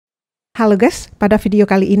Halo guys, pada video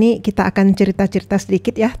kali ini kita akan cerita-cerita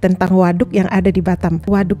sedikit ya tentang waduk yang ada di Batam.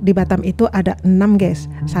 Waduk di Batam itu ada 6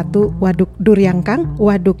 guys. 1 waduk Duryangkang,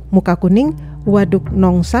 waduk Muka Kuning, waduk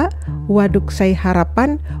Nongsa, waduk Sei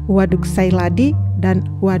Harapan, waduk Sei Ladi, dan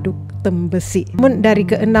waduk Tembesi. Namun dari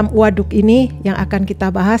ke-6 waduk ini yang akan kita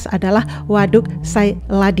bahas adalah waduk Sei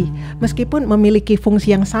Ladi. Meskipun memiliki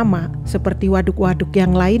fungsi yang sama seperti waduk-waduk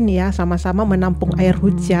yang lain ya, sama-sama menampung air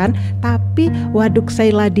hujan, tapi waduk Sei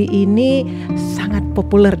Ladi ini sangat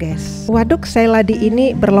populer guys. Waduk Sei Ladi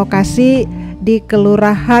ini berlokasi di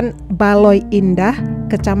Kelurahan Baloi Indah,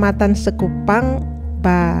 Kecamatan Sekupang,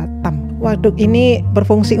 Batam. Waduk ini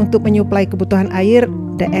berfungsi untuk menyuplai kebutuhan air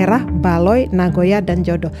daerah Baloi, Nagoya, dan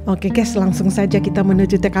Jodoh. Oke guys, langsung saja kita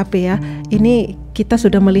menuju TKP ya. Ini kita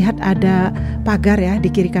sudah melihat ada pagar ya di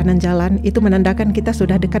kiri kanan jalan. Itu menandakan kita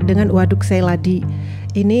sudah dekat dengan waduk Sei Ladi.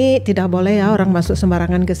 Ini tidak boleh ya orang masuk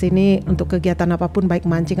sembarangan ke sini untuk kegiatan apapun, baik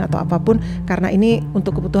mancing atau apapun, karena ini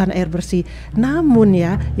untuk kebutuhan air bersih. Namun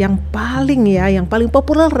ya, yang paling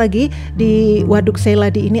populer lagi di waduk Sei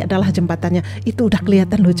Ladi ini adalah jembatannya. Itu udah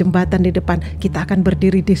kelihatan loh jembatan di depan. Kita akan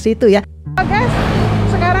berdiri di situ ya. Oke guys,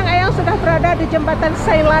 sekarang Eyang sudah berada di Jembatan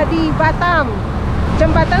Sei Ladi Batam.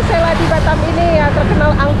 Jembatan Sei Ladi Batam ini ya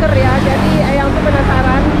terkenal angker ya. Jadi Eyang tuh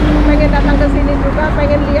penasaran, pengen datang ke sini juga,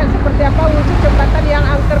 pengen lihat seperti apa wujud jembatan yang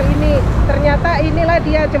angker ini. Ternyata inilah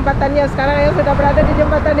dia jembatannya. Sekarang Eyang sudah berada di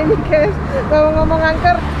jembatan ini guys. Ngomong-ngomong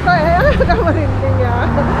angker, kok Eyang sudah merinding ya.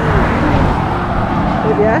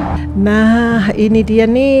 Nah, ini dia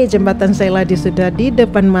nih jembatan Sei Ladi sudah di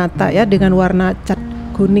depan mata ya, dengan warna cat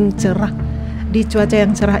kuning cerah. Di cuaca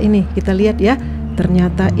yang cerah ini kita lihat ya,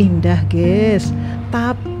 ternyata indah guys.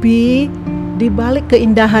 Tapi di balik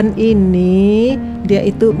keindahan ini dia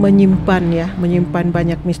itu menyimpan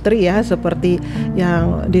banyak misteri ya, seperti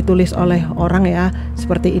yang ditulis oleh orang ya.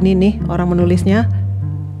 Seperti ini nih orang menulisnya,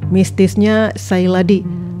 mistisnya Sei Ladi,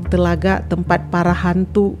 telaga tempat para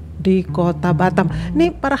hantu di Kota Batam.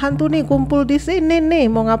 Nih para hantu nih kumpul di sini nih,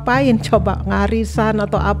 mau ngapain coba, ngarisan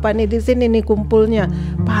atau apa nih di sini nih kumpulnya.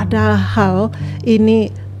 Padahal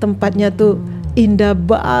ini tempatnya tuh indah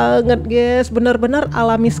banget guys, benar-benar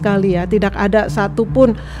alami sekali ya. Tidak ada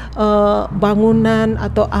satupun bangunan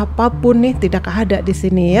atau apapun nih, tidak ada di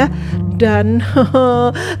sini ya. Dan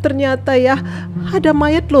ternyata ya ada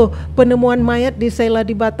mayat loh, penemuan mayat di Sei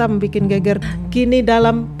Ladi Batam bikin geger. Kini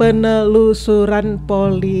dalam penelusuran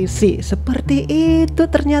polisi. Seperti itu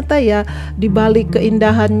ternyata ya, di balik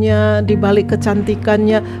keindahannya, di balik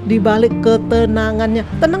kecantikannya, di balik ketenangannya.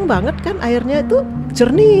 Tenang banget kan, airnya itu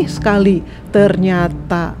jernih sekali.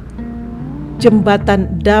 Ternyata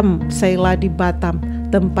jembatan dam Sei Ladi Batam,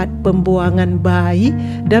 tempat pembuangan bayi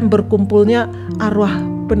dan berkumpulnya arwah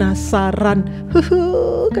penasaran.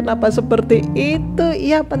 Kenapa seperti itu?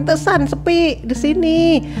 Ya pantesan sepi di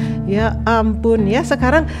sini. Ya ampun ya,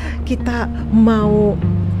 sekarang kita mau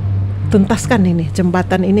tuntaskan ini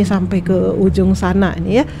jembatan ini sampai ke ujung sana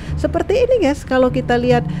ini ya. Seperti ini guys, kalau kita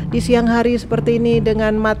lihat di siang hari seperti ini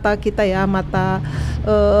dengan mata kita ya, mata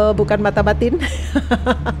bukan mata batin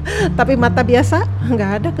tapi mata biasa,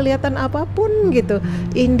 nggak ada kelihatan apapun gitu.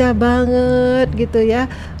 Indah banget gitu ya.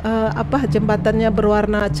 Jembatannya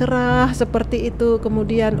berwarna cerah seperti itu,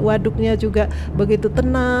 kemudian waduknya juga begitu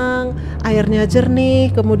tenang, airnya jernih,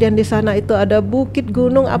 kemudian di sana itu ada bukit,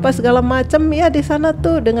 gunung, apa segala macam ya di sana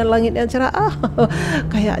tuh dengan langit yang cerah.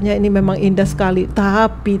 Kayaknya ini memang indah sekali.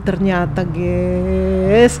 Tapi ternyata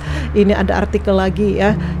guys, ini ada artikel lagi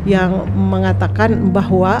ya yang mengatakan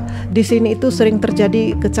bahwa di sini itu sering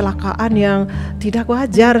terjadi kecelakaan yang tidak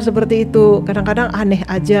wajar seperti itu. Kadang-kadang aneh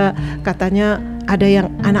aja, katanya ada yang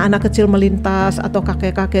anak-anak kecil melintas atau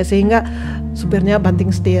kakek-kakek sehingga supirnya banting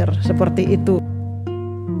setir seperti itu.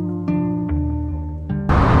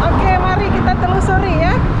 Oke, mari kita telusuri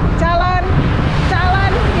ya jalan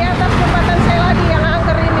di atas jembatan Sei Ladi yang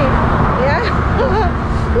angker ini ya.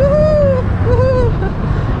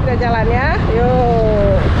 Kita jalan ya,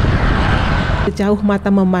 yuk. Jauh mata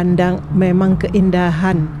memandang memang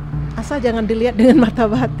keindahan, asal jangan dilihat dengan mata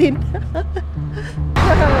batin.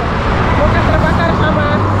 Bukan terbakar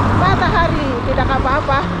sama matahari, tidak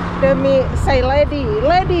apa-apa demi Sei Ladi,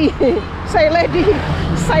 Sei Ladi,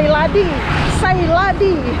 Sei Ladi, Sei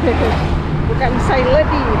Ladi, bukan Sei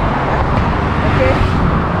Ladi. Oke.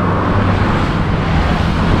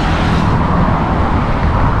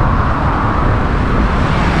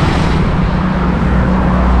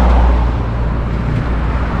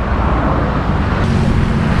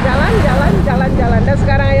 Jalan-jalan dan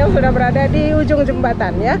sekarang Ayang sudah berada di ujung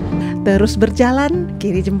jembatan ya. Terus berjalan,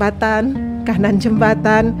 kiri jembatan, kanan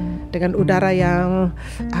jembatan, dengan udara yang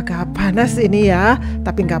agak panas ini ya,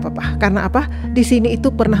 tapi nggak apa-apa. Karena apa? Di sini itu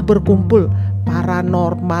pernah berkumpul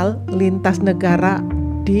paranormal lintas negara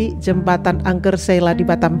di Jembatan Sei Ladi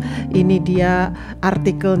Batam. Ini dia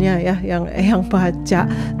artikelnya ya yang baca.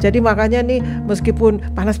 Jadi makanya nih meskipun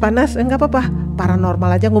panas-panas nggak apa-apa,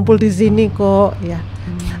 paranormal aja ngumpul di sini kok ya.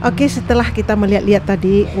 Oke, setelah kita melihat-lihat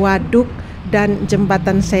tadi waduk dan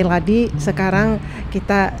Jembatan Sei Ladi, sekarang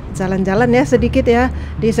kita jalan-jalan ya sedikit ya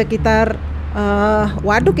di sekitar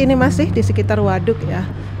waduk. Ini masih di sekitar waduk ya.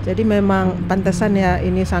 Jadi memang pantesan ya,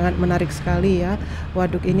 ini sangat menarik sekali ya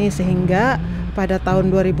waduk ini, sehingga pada tahun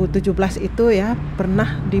 2017 itu ya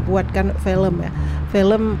pernah dibuatkan film ya,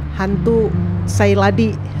 film hantu Sei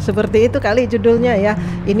Ladi, seperti itu kali judulnya ya.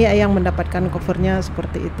 Ini yang mendapatkan covernya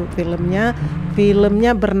seperti itu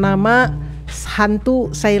filmnya bernama Hantu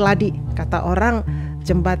Sei Ladi. Kata orang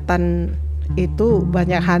jembatan itu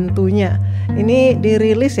banyak hantunya. Ini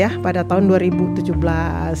dirilis ya pada tahun 2017.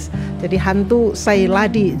 Jadi Hantu Sei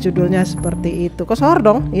Ladi judulnya seperti itu. Kosor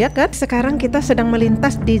dong, ya kan? Sekarang kita sedang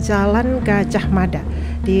melintas di Jalan Gajah Mada.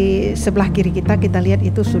 Di sebelah kiri kita lihat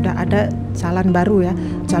itu sudah ada jalan baru ya,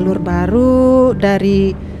 jalur baru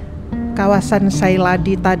dari kawasan Sei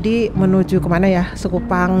Ladi tadi menuju kemana ya,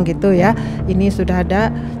 Sekupang gitu ya. Ini sudah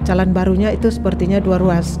ada jalan barunya, itu sepertinya 2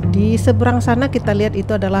 ruas. Di seberang sana kita lihat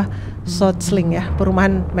itu adalah Sotsling ya,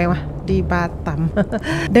 perumahan mewah di Batam.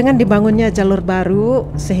 Dengan dibangunnya jalur baru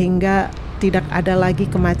sehingga tidak ada lagi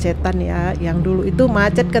kemacetan ya. Yang dulu itu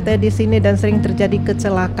macet katanya di sini dan sering terjadi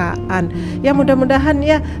kecelakaan. Ya mudah-mudahan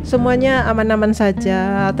ya semuanya aman-aman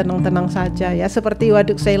saja, tenang-tenang saja ya. Seperti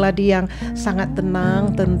Waduk Sei Ladi yang sangat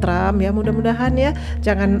tenang, tentram ya. Mudah-mudahan ya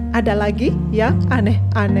jangan ada lagi yang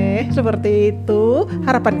aneh-aneh seperti itu.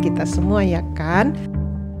 Harapan kita semua ya kan.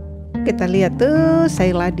 Kita lihat tuh Sei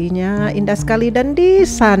Ladinya indah sekali, dan di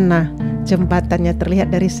sana jembatannya terlihat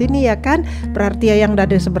dari sini ya kan. Berarti ya yang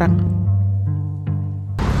dari seberang.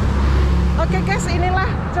 Oke guys, inilah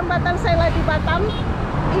Jembatan Sei Ladi Batam.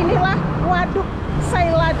 Inilah Waduk Sei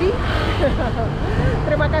Ladi.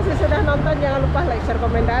 Terima kasih sudah nonton. Jangan lupa like, share,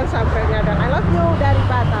 komen, dan subscribe-nya. Dan I love you dari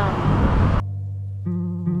Batam.